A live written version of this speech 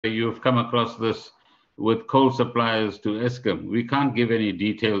you've come across this with coal suppliers to Eskom. We can't give any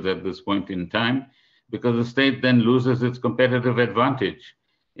details at this point in time because the state then loses its competitive advantage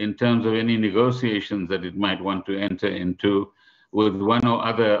in terms of any negotiations that it might want to enter into with one or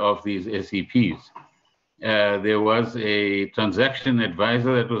other of these SEPs. There was a transaction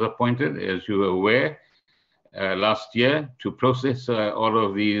advisor that was appointed, as you are aware, last year to process all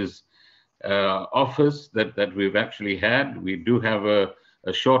of these offers that we've actually had. We do have a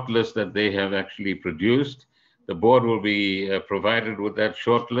short list that they have actually produced. The board will be provided with that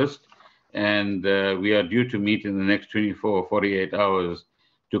short list, and we are due to meet in the next 24 or 48 hours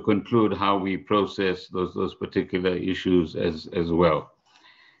to conclude how we process those particular issues as well.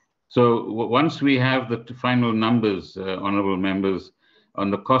 So once we have the final numbers, honorable members, on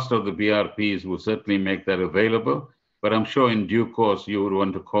the cost of the BRPs, we'll certainly make that available. But I'm sure in due course, you would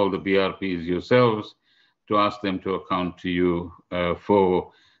want to call the BRPs yourselves to ask them to account to you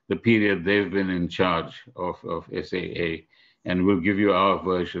for the period they've been in charge of SAA. And we'll give you our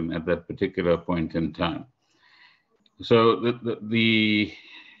version at that particular point in time. So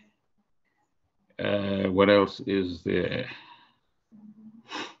what else is there?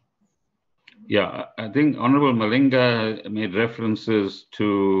 Yeah, I think Honorable Malinga made references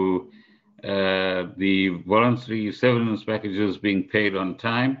to the voluntary severance packages being paid on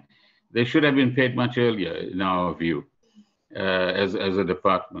time. They should have been paid much earlier, in our view, as a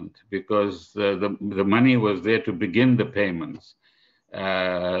department, because the money was there to begin the payments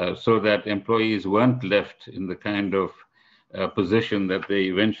so that employees weren't left in the kind of position that they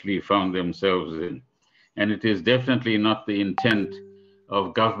eventually found themselves in. And it is definitely not the intent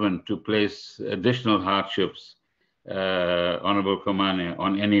of government to place additional hardships, Honorable Komane,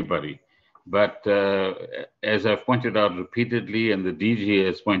 on anybody. But as I've pointed out repeatedly, and the DG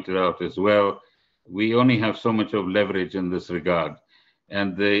has pointed out as well, we only have so much of leverage in this regard.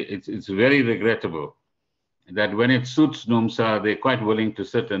 And it's very regrettable that when it suits NUMSA, they're quite willing to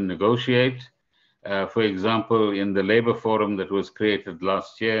sit and negotiate. For example, in the labor forum that was created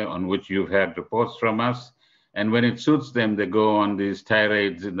last year, on which you've had reports from us, and when it suits them, they go on these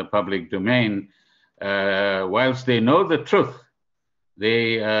tirades in the public domain. Whilst they know the truth,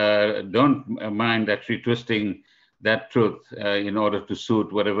 they don't mind actually twisting that truth in order to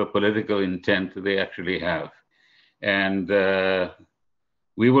suit whatever political intent they actually have. And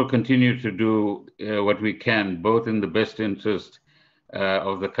we will continue to do what we can, both in the best interest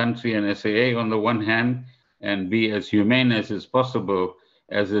of the country and SAA on the one hand, and be as humane as is possible,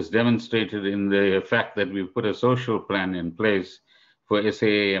 as is demonstrated in the fact that we've put a social plan in place for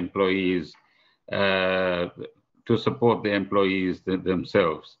SAA employees to support the employees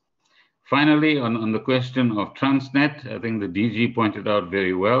themselves. Finally, on the question of Transnet, I think the DG pointed out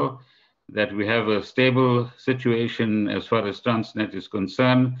very well that we have a stable situation as far as Transnet is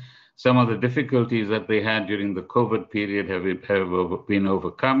concerned. Some of the difficulties that they had during the COVID period have been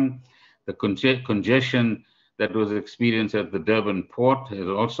overcome. The congestion that was experienced at the Durban port has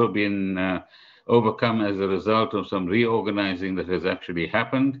also been overcome as a result of some reorganizing that has actually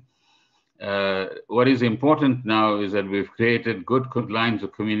happened. What is important now is that we've created good lines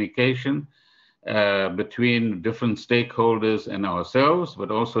of communication between different stakeholders and ourselves, but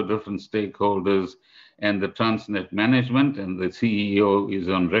also different stakeholders and the Transnet management. And the CEO is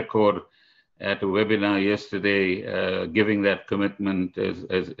on record at a webinar yesterday giving that commitment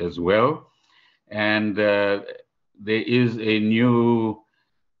as well. And there is a new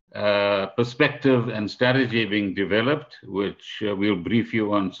perspective and strategy being developed, which we'll brief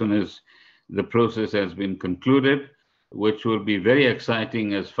you on as soon as the process has been concluded, which will be very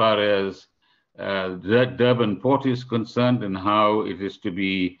exciting as far as the Durban port is concerned and how it is to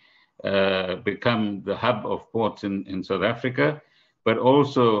be become the hub of ports in South Africa, but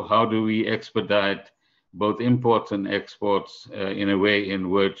also how do we expedite both imports and exports in a way in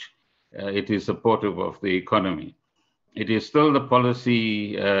which it is supportive of the economy. It is still the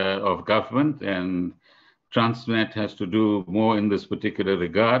policy of government, and Transnet has to do more in this particular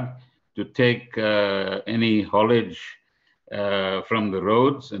regard to take any haulage from the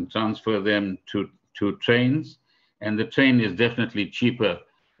roads and transfer them to trains. And the train is definitely cheaper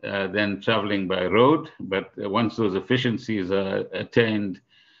than traveling by road. But once those efficiencies are attained,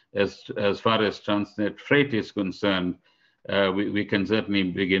 as far as Transnet freight is concerned, we can certainly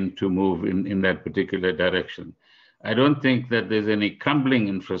begin to move in that particular direction. I don't think that there's any crumbling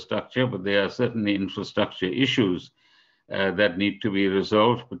infrastructure, but there are certainly infrastructure issues that need to be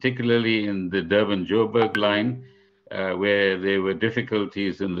resolved, particularly in the Durban-Joburg line, where there were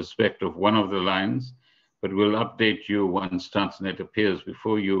difficulties in respect of one of the lines, but we'll update you once Transnet appears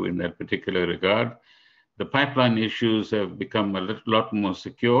before you in that particular regard. The pipeline issues have become a lot more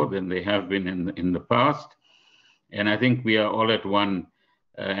secure than they have been in the past. And I think we are all at one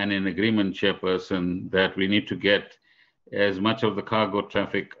and in agreement, Chairperson, that we need to get as much of the cargo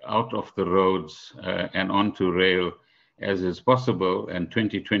traffic out of the roads and onto rail as is possible. And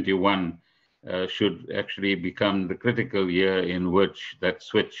 2021 should actually become the critical year in which that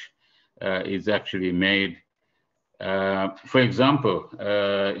switch is actually made. For example,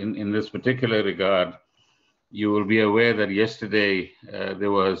 in this particular regard, you will be aware that yesterday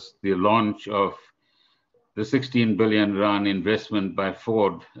there was the launch of the 16 billion rand investment by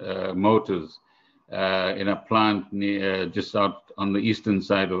Ford Motors in a plant just out on the eastern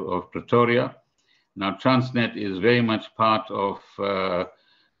side of Pretoria. Now, Transnet is very much part of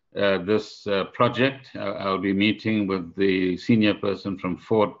this project. I'll be meeting with the senior person from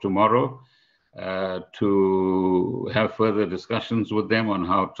Ford tomorrow to have further discussions with them on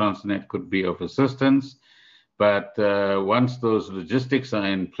how Transnet could be of assistance. But once those logistics are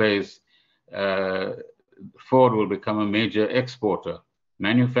in place, Ford will become a major exporter,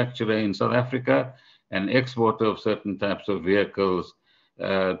 manufacturer in South Africa, and exporter of certain types of vehicles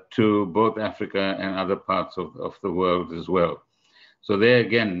to both Africa and other parts of the world as well. So there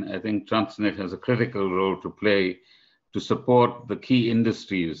again, I think Transnet has a critical role to play to support the key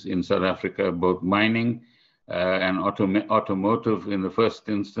industries in South Africa, both mining and automotive in the first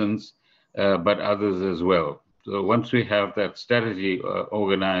instance, but others as well. So once we have that strategy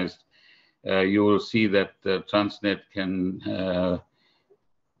organized, you will see that Transnet can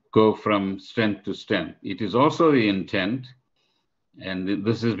go from strength to strength. It is also the intent, and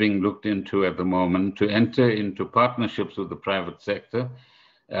this is being looked into at the moment, to enter into partnerships with the private sector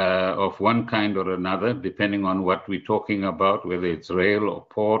of one kind or another, depending on what we're talking about, whether it's rail or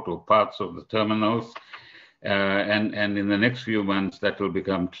port or parts of the terminals. And in the next few months, that will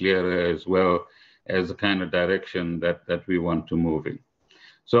become clearer as well as the kind of direction that we want to move in.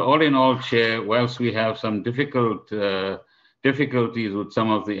 So all in all, Chair, whilst we have some difficulties with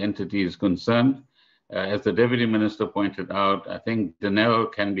some of the entities concerned, as the Deputy Minister pointed out, I think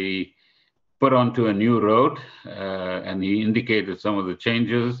Denel can be put onto a new road, and he indicated some of the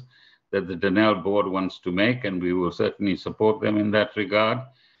changes that the Denel board wants to make, and we will certainly support them in that regard.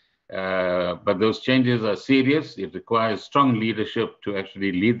 But those changes are serious. It requires strong leadership to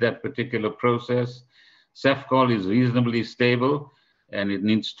actually lead that particular process. SAFCOL is reasonably stable, and it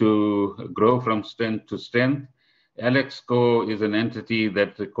needs to grow from strength to strength. Alexco is an entity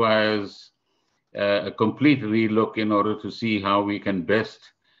that requires a complete relook in order to see how we can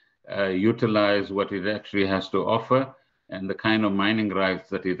best utilize what it actually has to offer and the kind of mining rights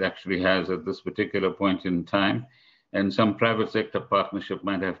that it actually has at this particular point in time. And some private sector partnership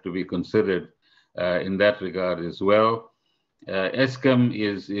might have to be considered in that regard as well. Eskom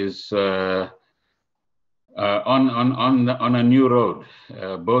is on a new road,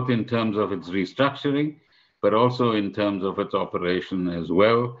 both in terms of its restructuring, but also in terms of its operation as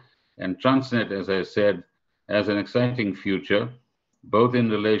well. And Transnet, as I said, has an exciting future, both in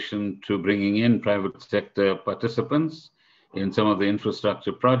relation to bringing in private sector participants in some of the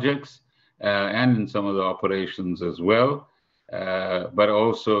infrastructure projects and in some of the operations as well, but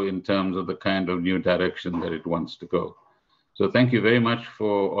also in terms of the kind of new direction that it wants to go. So thank you very much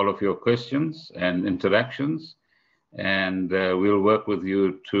for all of your questions and interactions, and we'll work with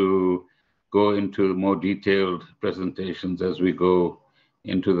you to go into more detailed presentations as we go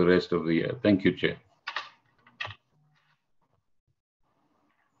into the rest of the year. Thank you, Chair.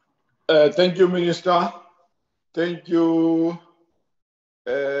 Thank you, Minister. Thank you,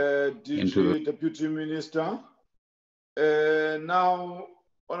 Deputy Minister. Now,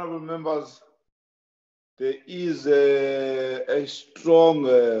 honorable members, there is a strong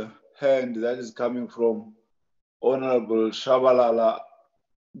hand that is coming from Honorable Shabalala.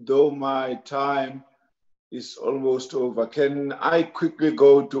 Though my time is almost over, can I quickly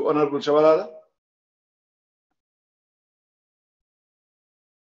go to Honorable Shabalala?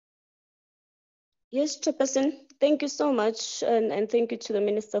 Yes, Chairperson. Thank you so much, and thank you to the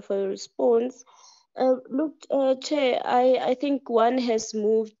Minister for your response. Look, Chair, I think one has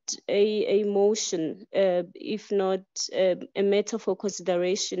moved a motion, if not a matter for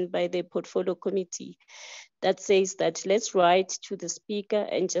consideration by the Portfolio Committee, that says that let's write to the Speaker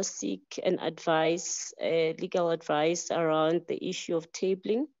and just seek an advice, legal advice around the issue of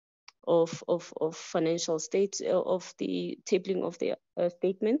tabling of financial states, of the tabling of the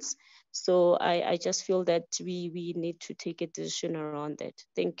statements. So I just feel that we need to take a decision around that.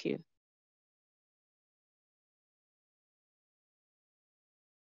 Thank you.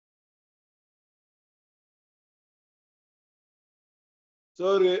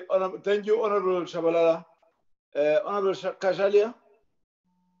 Sorry, thank you, Honorable Shabalala. Honorable Kashalia.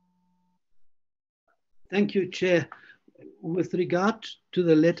 Thank you, Chair. With regard to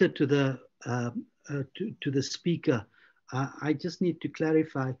the letter to the Speaker, I just need to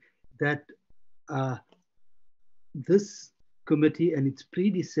clarify that this committee and its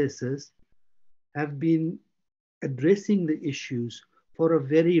predecessors have been addressing the issues for a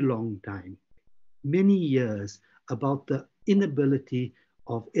very long time, many years, about the inability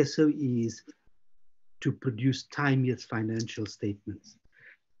of SOEs to produce timeous financial statements.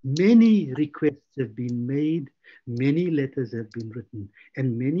 Many requests have been made, many letters have been written,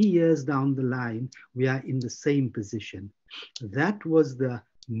 and many years down the line, we are in the same position. That was the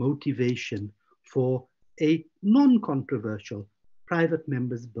motivation for a non-controversial private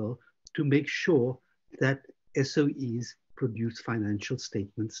members bill to make sure that SOEs produce financial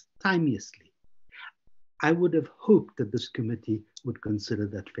statements timeously. I would have hoped that this committee would consider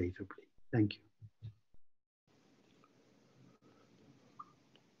that favorably. Thank you.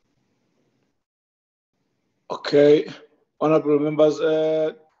 Okay, honorable members,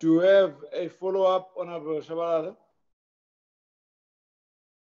 do you have a follow-up, Honorable Shabalala?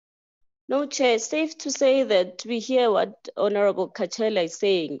 No, Chair, it's safe to say that we hear what Honorable Kachela is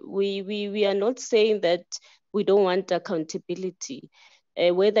saying. We are not saying that we don't want accountability.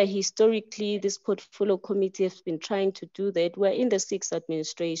 Whether historically this portfolio committee has been trying to do that, we're in the sixth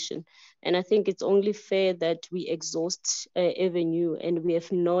administration. And I think it's only fair that we exhaust avenue, and we have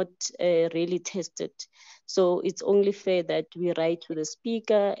not really tested. So it's only fair that we write to the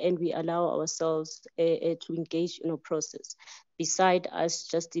Speaker and we allow ourselves to engage in a process, beside us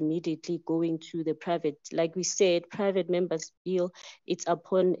just immediately going to the private. Like we said, private members bill, it's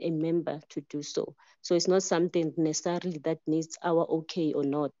upon a member to do so. So it's not something necessarily that needs our okay or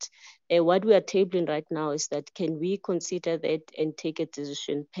not. What we are tabling right now is that, can we consider that and take a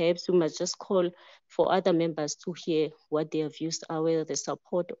decision? Perhaps we must just call for other members to hear what their views are, whether they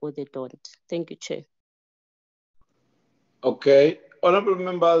support or they don't. Thank you, Chair. Okay, honorable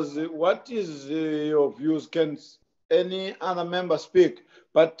members, what is your views? Can any other member speak?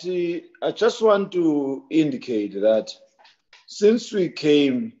 But I just want to indicate that since we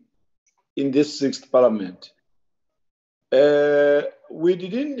came in this sixth parliament, we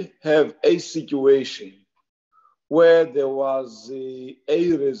didn't have a situation where there was a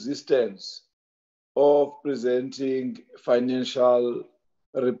resistance of presenting financial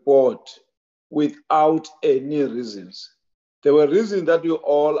report without any reasons. There were reasons that we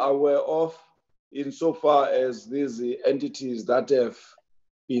all are aware of, insofar as these entities that have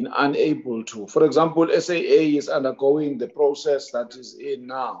been unable to. For example, SAA is undergoing the process that is in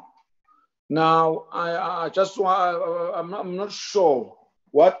now. Now, I'm not sure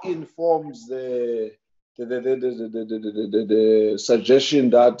what informs the suggestion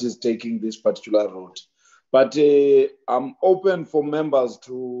that is taking this particular route. But I'm open for members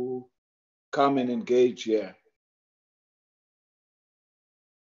to come and engage here.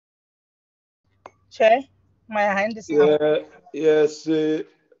 Chair, my hand is up. Yes,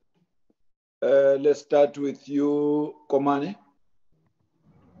 let's start with you, Komani.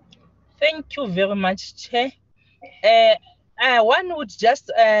 Thank you very much, Chair. One would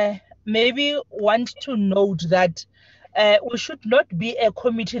just maybe want to note that we should not be a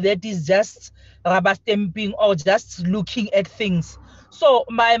committee that is just rubber stamping or just looking at things. So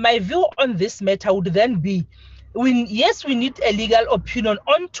my view on this matter would then be, yes, we need a legal opinion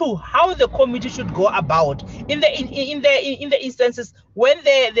onto how the committee should go about in the instances when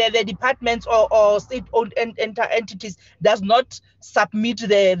the departments or state-owned entities does not submit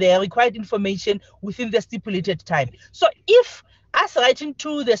the required information within the stipulated time. So if us writing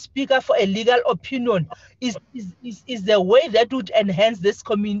to the Speaker for a legal opinion is the way that would enhance this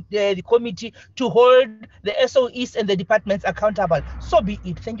the committee to hold the SOEs and the departments accountable, so be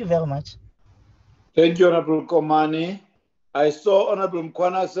it. Thank you very much. Thank you, Honorable Komani. I saw Honorable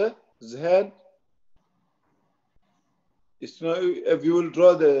Mkwanase's hand. It's not, if you will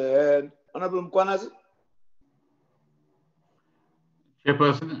draw the hand. Honorable Mkwanase.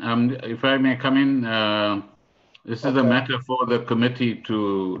 Chairperson, if I may come in, this is a matter for the committee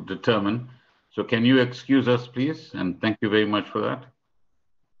to determine. So can you excuse us, please? And thank you very much for that.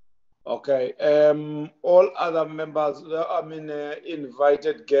 Okay. All other members,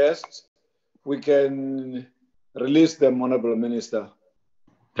 invited guests, we can release them, Honorable Minister.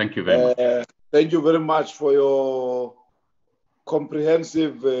 Thank you very much. Thank you very much for your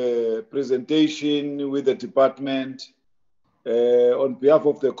comprehensive presentation with the department. On behalf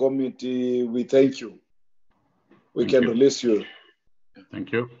of the committee, we thank you. We can release you.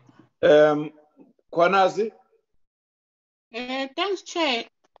 Thank you. Kwanazi? Thanks, Chair.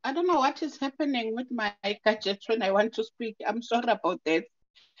 I don't know what is happening with my gadget when I want to speak. I'm sorry about that.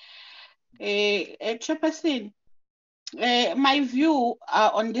 Chairperson, my view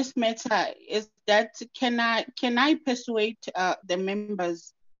on this matter is that can I persuade the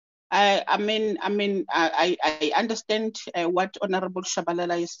members? I understand what Honorable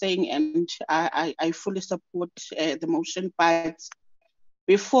Shabalala is saying, and I fully support the motion. But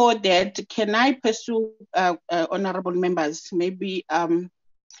before that, can I pursue honorable members? Maybe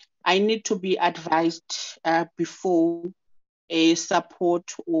I need to be advised before a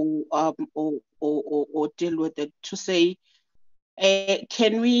support or deal with it, to say,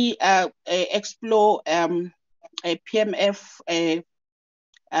 can we explore a PMF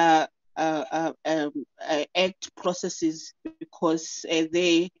act processes, because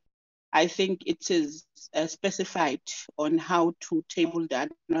I think it is specified on how to table the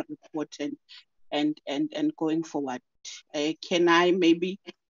annual report and going forward. Can I maybe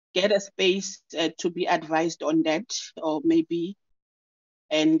get a space to be advised on that, or maybe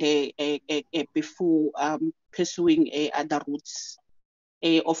before pursuing other routes?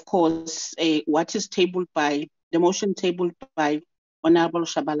 Of course, what is tabled by the motion tabled by Honorable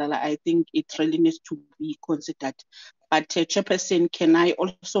Shabalala, I think it really needs to be considered. But Chairperson, can I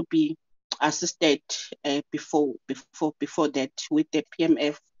also be assisted before that with the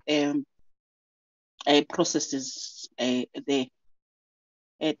PMF processes there?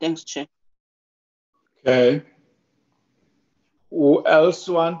 Thanks, Chair. Okay. Who else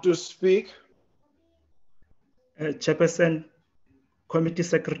want to speak? Chairperson, Committee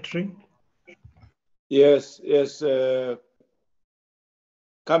Secretary. Yes.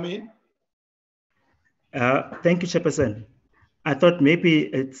 Come in. Thank you, Chairperson. I thought maybe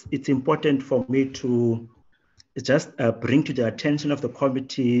it's important for me to just bring to the attention of the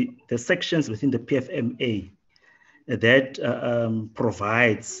committee the sections within the PFMA that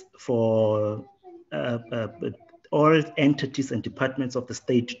provides for all entities and departments of the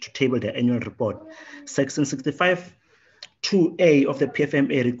state to table their annual report. Section 65(2)(a) of the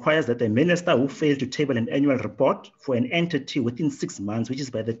PFMA requires that the minister who failed to table an annual report for an entity within 6 months, which is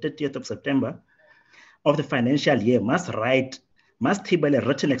by the 30th of September of the financial year, must table a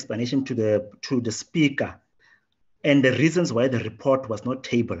written explanation to the speaker and the reasons why the report was not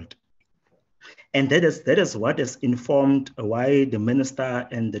tabled. And that is what has informed why the minister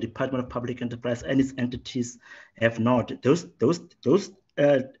and the Department of Public Enterprise and its entities have not. Those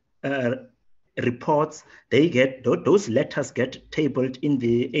reports, those letters get tabled in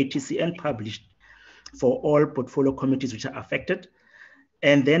the ATC and published for all portfolio committees which are affected.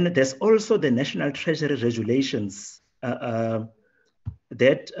 And then there's also the National Treasury regulations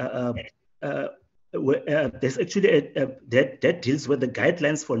there's actually that deals with the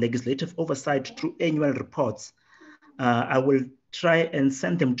guidelines for legislative oversight through annual reports. I will try and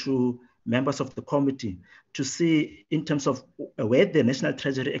send them to members of the committee to see in terms of where the National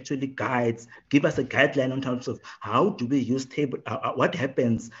Treasury actually give us a guideline in terms of how do we use table, what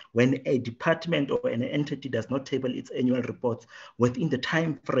happens when a department or an entity does not table its annual reports within the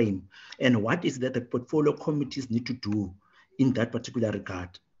time frame, and what is that the portfolio committees need to do in that particular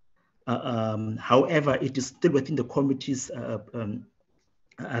regard. However, it is still within the committee's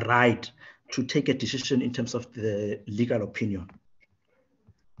right to take a decision in terms of the legal opinion.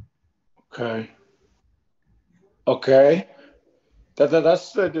 Okay.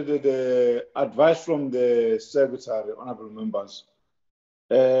 That's the advice from the Secretary, honorable members.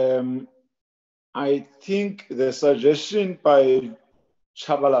 I think the suggestion by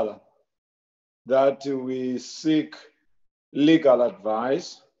Shabalala that we seek legal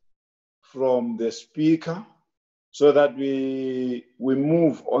advice from the speaker so that we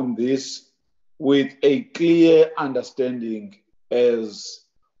move on this with a clear understanding as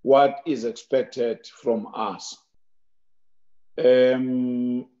what is expected from us.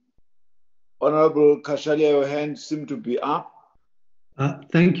 Honorable Kashalia, your hand seemed to be up.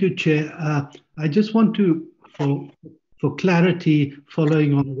 Thank you, Chair. I just want to, for clarity,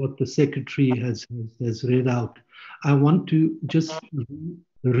 following on what the Secretary has read out, I want to just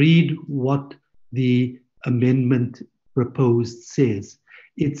read what the amendment proposed says.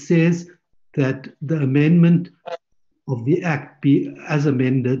 It says that the amendment of the Act be as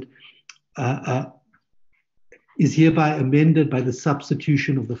amended is hereby amended by the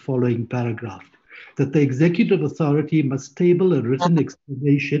substitution of the following paragraph: that the executive authority must table a written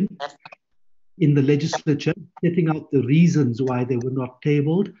explanation in the legislature setting out the reasons why they were not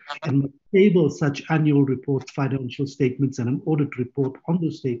tabled, and must table such annual reports, financial statements, and an audit report on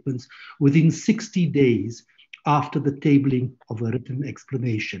those statements within 60 days after the tabling of a written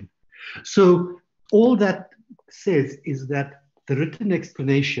explanation. So all that says is that the written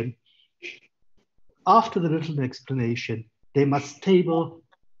explanation, after the written explanation, they must table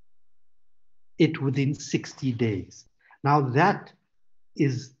it within 60 days. Now that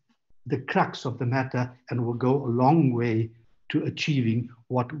is the crux of the matter and will go a long way to achieving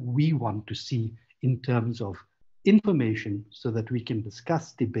what we want to see in terms of information so that we can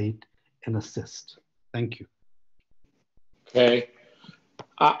discuss, debate, and assist. Thank you. Okay.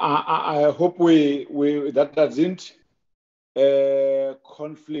 I hope that doesn't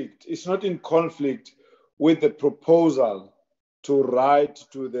conflict. It's not in conflict with the proposal to write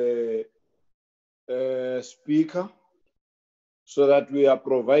to the speaker so that we are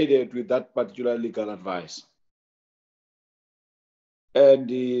provided with that particular legal advice. And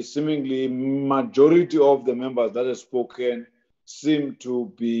the seemingly majority of the members that have spoken seem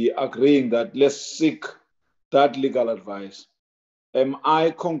to be agreeing that let's seek that legal advice. Am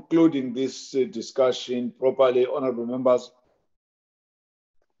I concluding this discussion properly, honorable members?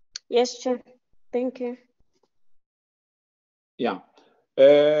 Yes, Chair. Thank you. Yeah.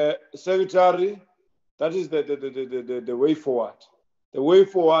 Secretary, that is the way forward. The way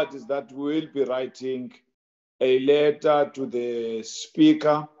forward is that we'll be writing a letter to the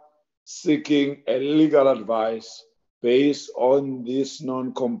speaker seeking a legal advice based on this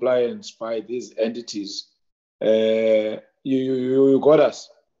non-compliance by these entities. You got us.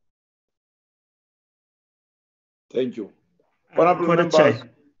 Thank you. Honorable members.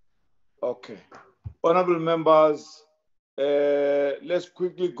 Okay. Honorable members, let's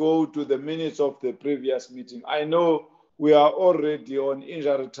quickly go to the minutes of the previous meeting. I know we are already on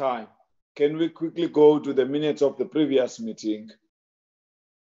injury time. Can we quickly go to the minutes of the previous meeting?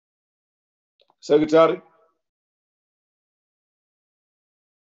 Secretary?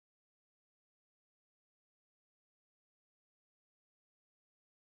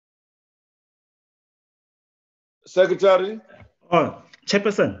 Secretary? Oh,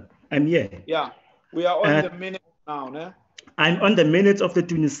 Chairperson, I'm here. Yeah, we are on the minutes now. Ne? I'm on the minutes of the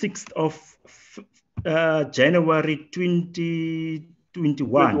 26th of January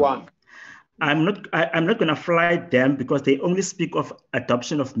 2021. I'm not going to fly them because they only speak of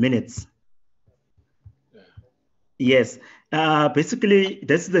adoption of minutes. Yes, basically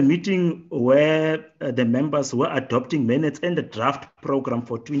that's the meeting where the members were adopting minutes and the draft program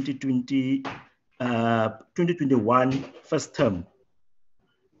for 2021 first term.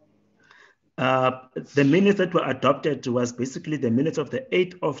 The minutes that were adopted was basically the minutes of the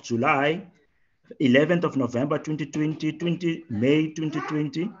 8th of July, 11th of November 2020, 20 May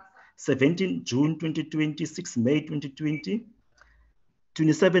 2020, 17 June 2020, 6 May 2020,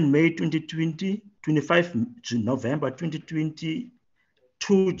 27 May 2020, 25 November 2020,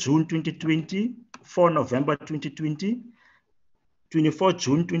 2 June 2020, 4 November 2020, 24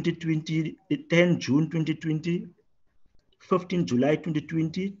 June 2020, 10 June 2020, 15 July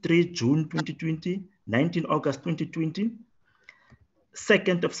 2020, 3 June 2020, 19 August 2020,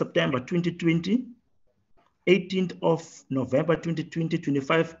 2nd of September 2020, 18th of November 2020,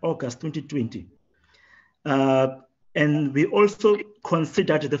 25 August 2020. And we also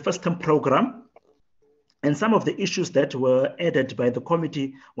considered the first term program, and some of the issues that were added by the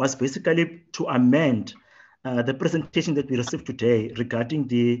committee was basically to amend the presentation that we received today regarding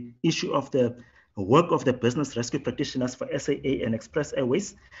the issue of the work of the business rescue practitioners for SAA and Express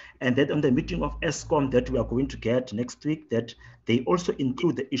Airways, and that on the meeting of ESCOM that we are going to get next week, that they also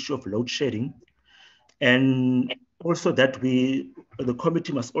include the issue of load shedding, and also that the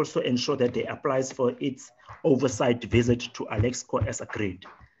committee must also ensure that they applies for its oversight visit to Alexco as agreed.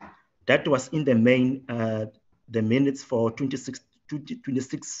 That was in the main, the minutes for 26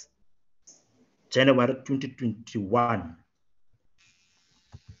 January 2021.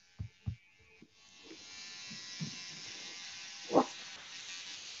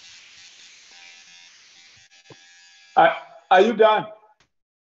 Are you done?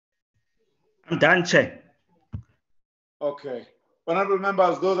 I'm done, Chair. Okay. Honorable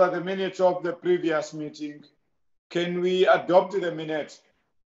members, those are the minutes of the previous meeting. Can we adopt the minutes?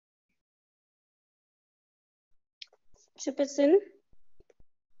 Chairperson.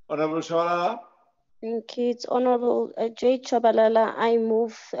 Honorable Shabalala. Thank you. It's Honorable J. Chabalala. I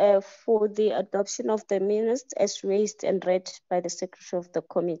move for the adoption of the minutes as raised and read by the Secretary of the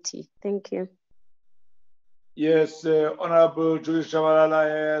Committee. Thank you. Yes, Honorable Julius Shabalala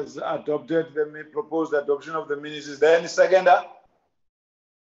has adopted the proposed adoption of the minutes. Is there any seconder?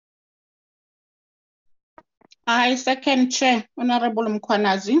 I second, Chair, Honorable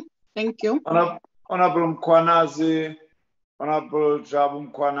Mkwanazi. Thank you. Honorable Mkwanazi, Honorable Jabu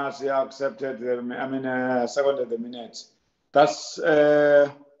Mkwanazi accepted seconded the minutes. That's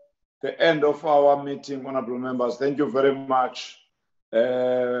the end of our meeting, honorable members. Thank you very much.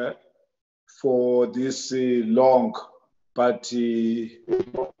 for this long but a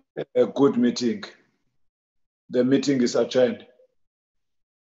good meeting. The meeting is adjourned.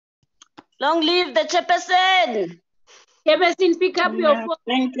 Long live the chairperson. Chairperson, pick up your phone.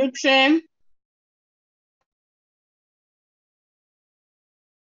 Thank you, Chair.